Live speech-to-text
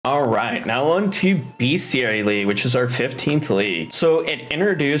All right, now on to Bestiary League, which is our 15th league. So it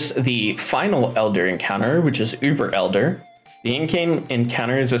introduced the final Elder encounter, which is Uber Elder. The in-game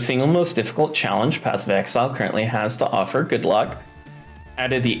encounter is the single most difficult challenge Path of Exile currently has to offer. Good luck.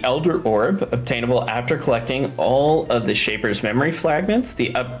 Added the Elder Orb, obtainable after collecting all of the Shaper's memory fragments.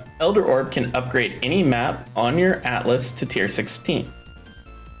 The Elder Orb can upgrade any map on your atlas to tier 16.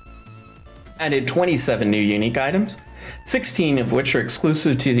 Added 27 new unique items, 16 of which are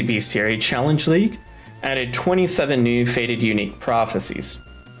exclusive to the Bestiary Challenge League. Added 27 new Fated Unique Prophecies.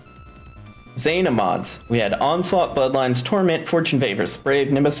 Xena mods. We had Onslaught, Bloodlines, Torment, Fortune Favors,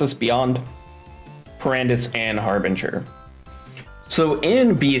 Brave, Nemesis, Beyond, Parandus, and Harbinger. So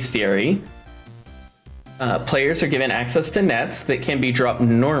in Bestiary, players are given access to nets that can be dropped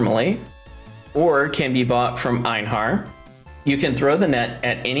normally or can be bought from Einhar. You can throw the net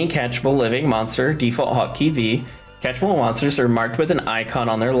at any catchable living monster, default hotkey V. Catchable monsters are marked with an icon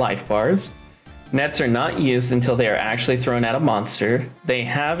on their life bars. Nets are not used until they are actually thrown at a monster. They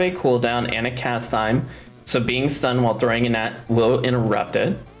have a cooldown and a cast time, so being stunned while throwing a net will interrupt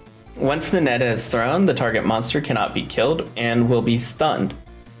it. Once the net is thrown, the target monster cannot be killed and will be stunned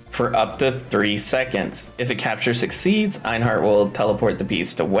for up to 3 seconds. If a capture succeeds, Einhar will teleport the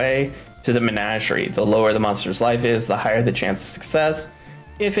beast away to the menagerie. The lower the monster's life is, the higher the chance of success.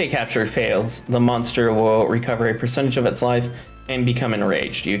 If a capture fails, the monster will recover a percentage of its life and become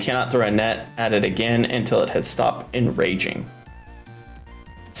enraged. You cannot throw a net at it again until it has stopped enraging.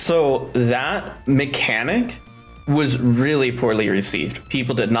 So that mechanic was really poorly received.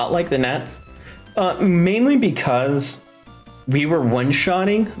 People did not like the nets, mainly because we were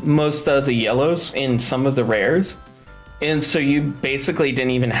one-shotting most of the yellows in some of the rares. And so you basically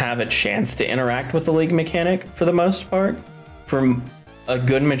didn't even have a chance to interact with the league mechanic for the most part, for a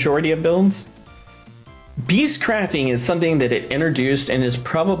good majority of builds. Beast crafting is something that it introduced and is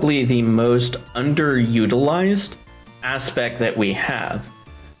probably the most underutilized aspect that we have.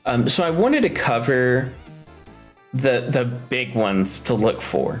 So I wanted to cover the big ones to look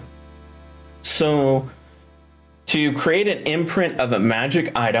for. So to create an imprint of a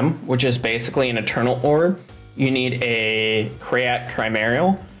magic item, which is basically an eternal orb, you need a Krayak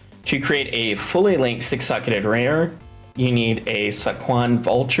Chimerial. To create a fully linked six-socketed rare, you need a Saquon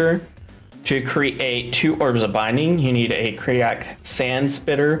Vulture. To create 2 Orbs of Binding, you need a Krayak Sand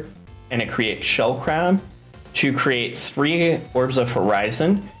Spitter and a Krayak Shell Crab. To create 3 Orbs of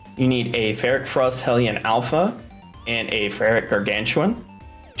Horizon, you need a Ferric Frost Hellion Alpha and a Ferric Gargantuan.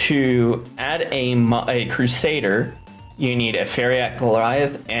 To add a Crusader, you need a Ferriac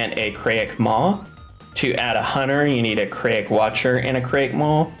Goliath and a Krayak Maw. To add a Hunter, you need a Krayak Watcher and a Krayak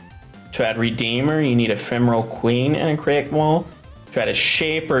Maw. To add Redeemer, you need a Ephemeral Queen and a Krayak Maw. To add a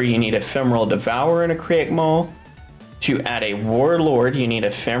Shaper, you need Ephemeral Devourer and a Krayak Maw. To add a Warlord, you need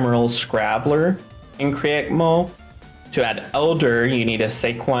Ephemeral Scrabbler and Krayak Maw. To add Elder, you need a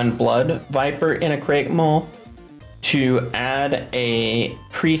Saquon Blood Viper and a Krayak Maw. To add a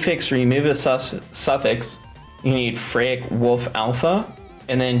prefix, remove a suffix, you need Freyek Wolf Alpha.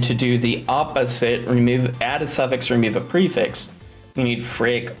 And then to do the opposite, add a suffix, remove a prefix, you need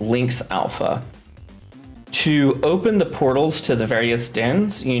Freyek Lynx Alpha. To open the portals to the various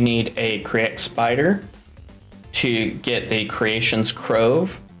dens, you need a Krayak Spider. To get the Creation's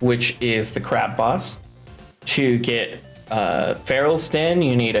Crove, which is the crab boss. To get Feral's Den,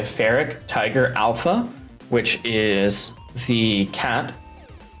 you need a Ferric Tiger Alpha, which is the cat.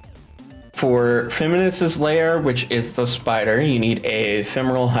 For Feminist's Lair, which is the spider, you need a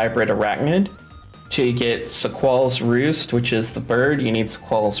Ephemeral Hybrid Arachnid. To get Sequal's Roost, which is the bird, you need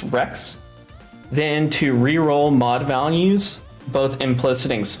Sequal's Rex. Then to reroll mod values, both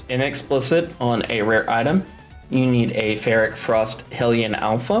implicit and explicit, on a rare item, you need a Ferric Frost Hellion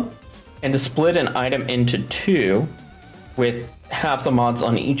Alpha. And to split an item into 2, with half the mods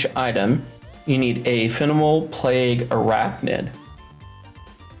on each item, you need a Ephemeral Plague Arachnid.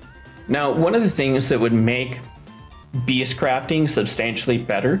 Now, one of the things that would make beast crafting substantially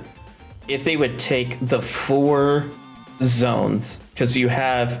better, if they would take the 4 zones, because you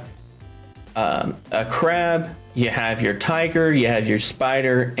have a crab, you have your tiger, you have your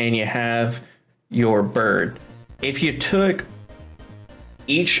spider, and you have your bird. If you took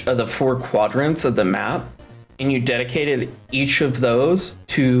each of the 4 quadrants of the map and you dedicated each of those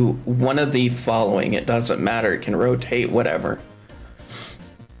to one of the following, it doesn't matter, it can rotate, whatever,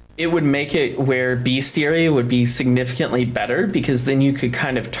 it would make it where Bestiary would be significantly better, because then you could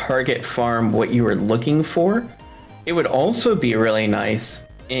kind of target farm what you were looking for. It would also be really nice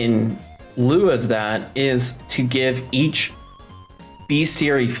in lieu of that is to give each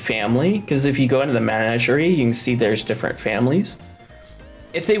Bestiary family, because if you go into the menagerie, you can see there's different families.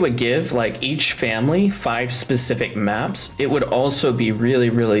 if they would give like each family 5 specific maps, it would also be really,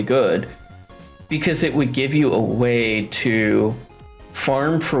 really good, because it would give you a way to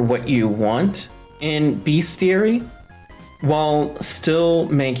farm for what you want in Bestiary while still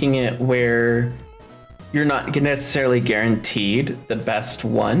making it where you're not necessarily guaranteed the best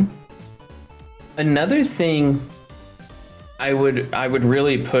one. Another thing I would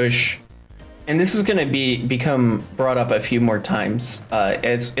really push, and this is going to become brought up a few more times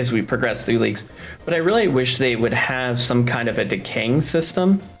as we progress through leagues, but I really wish they would have some kind of a decaying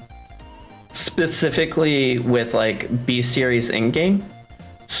system, specifically with like Bestiary's in-game.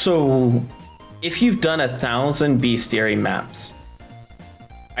 So if you've done 1,000 Bestiary maps,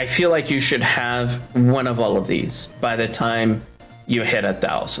 I feel like you should have one of all of these by the time you hit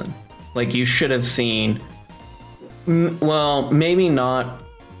 1,000. Like, you should have seen, well, maybe not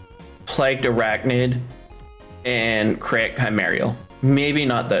Plagued Arachnid and Cracked Chimerial. Maybe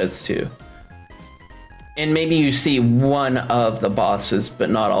not those two. And maybe you see one of the bosses, but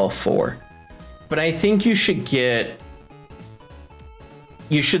not all 4. But I think you should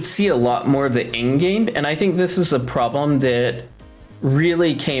see a lot more of the in-game, and I think this is a problem that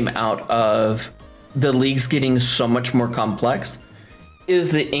really came out of the leagues getting so much more complex,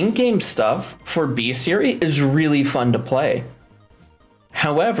 is the in-game stuff for Bestiary is really fun to play.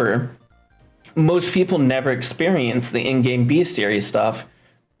 However, most people never experience the in-game Bestiary stuff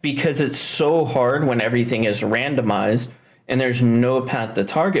because it's so hard when everything is randomized and there's no path to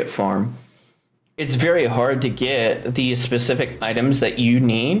target farm. It's very hard to get the specific items that you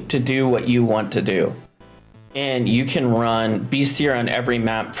need to do what you want to do. And you can run Bestiary on every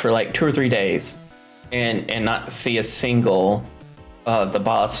map for like 2 or 3 days and not see a single of the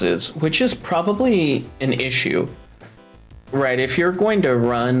bosses, which is probably an issue. Right, if you're going to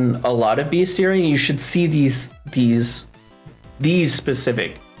run a lot of Bestiary, you should see these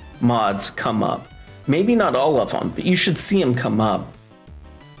specific mods come up. Maybe not all of them, but you should see them come up.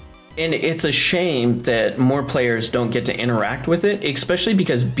 And it's a shame that more players don't get to interact with it, especially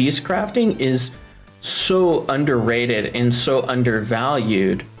because beast crafting is so underrated and so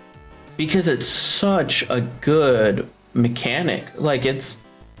undervalued, because it's such a good mechanic. Like, it's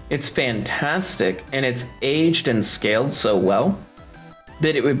fantastic, and it's aged and scaled so well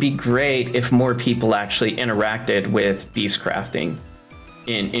that it would be great if more people actually interacted with beast crafting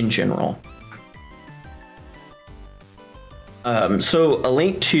in general. So a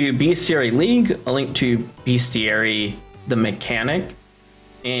link to Bestiary League, a link to Bestiary the mechanic,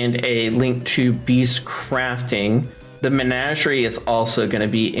 and a link to beast crafting. The menagerie is also going to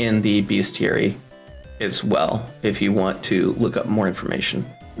be in the Bestiary as well, if you want to look up more information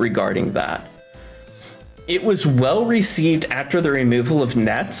regarding that. It was well received after the removal of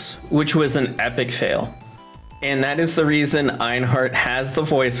nets, which was an epic fail. And that is the reason Einhart has the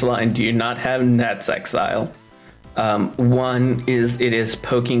voice line, "Do not have nets, Exile." One is it is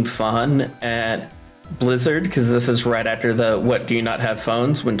poking fun at Blizzard, because this is right after the "what do you not have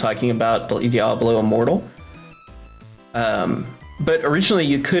phones" when talking about Diablo Immortal. But originally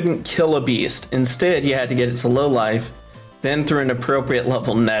you couldn't kill a beast. Instead, you had to get it to low life, then through an appropriate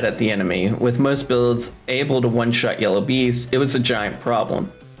level net at the enemy. With most builds able to one-shot yellow beasts, it was a giant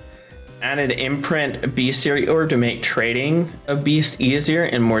problem. Added imprint Bestiary orb to make trading a beast easier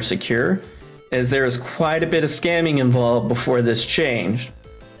and more secure, as there was quite a bit of scamming involved before this changed.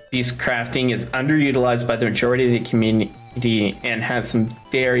 Beast crafting is underutilized by the majority of the community and has some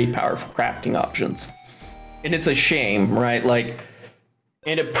very powerful crafting options. And it's a shame, right? Like,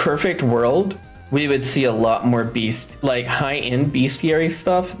 in a perfect world, we would see a lot more high-end Bestiary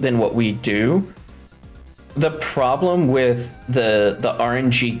stuff than what we do. The problem with the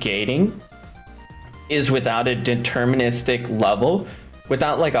RNG gating is, without a deterministic level,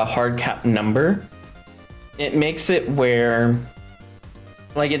 without like a hard cap number, it makes it where,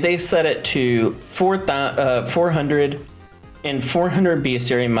 like, if they set it to 400 and 400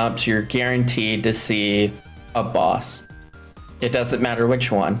 Bestiary mobs, you're guaranteed to see a boss. It doesn't matter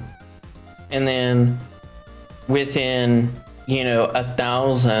which one. And then within,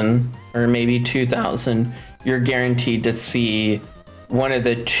 1,000 or maybe 2,000, you're guaranteed to see one of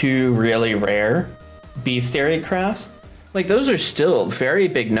the 2 really rare Bestiary crafts. Like, those are still very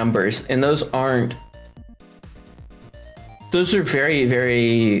big numbers, and those are very,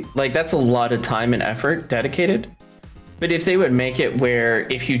 very, like, that's a lot of time and effort dedicated. But if they would make it where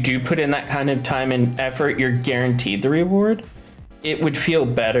if you do put in that kind of time and effort, you're guaranteed the reward, it would feel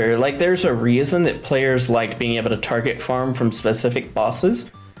better. Like, there's a reason that players liked being able to target farm from specific bosses,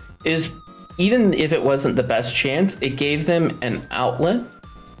 is even if it wasn't the best chance, it gave them an outlet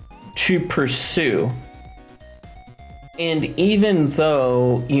to pursue And even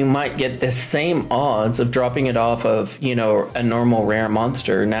though you might get the same odds of dropping it off of, you know, a normal rare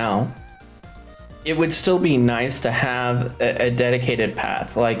monster now, it would still be nice to have a dedicated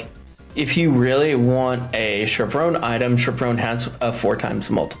path. Like, if you really want a Chevron item, Chevron has a 4x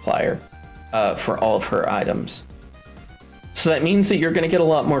multiplier for all of her items. So that means that you're going to get a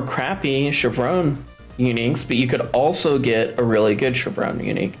lot more crappy Chevron uniques, but you could also get a really good Chevron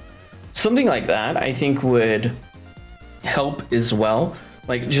unique. Something like that, I think, would help as well.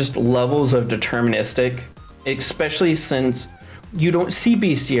 Like, just levels of deterministic, especially since you don't see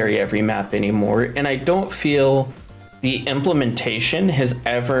Bestiary every map anymore, and I don't feel the implementation has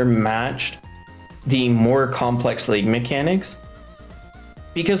ever matched the more complex league mechanics,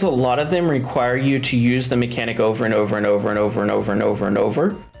 because a lot of them require you to use the mechanic over and over and over and over and over and over and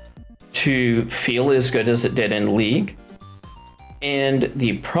over to feel as good as it did in League. And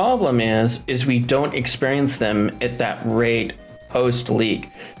the problem is we don't experience them at that rate post-League.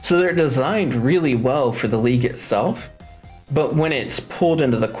 So they're designed really well for the League itself, but when it's pulled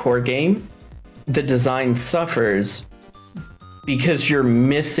into the core game, the design suffers because you're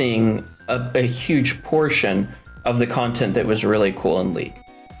missing a huge portion of the content that was really cool in League.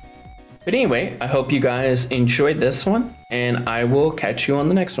 But anyway, I hope you guys enjoyed this one, and I will catch you on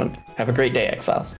the next one. Have a great day, Exiles.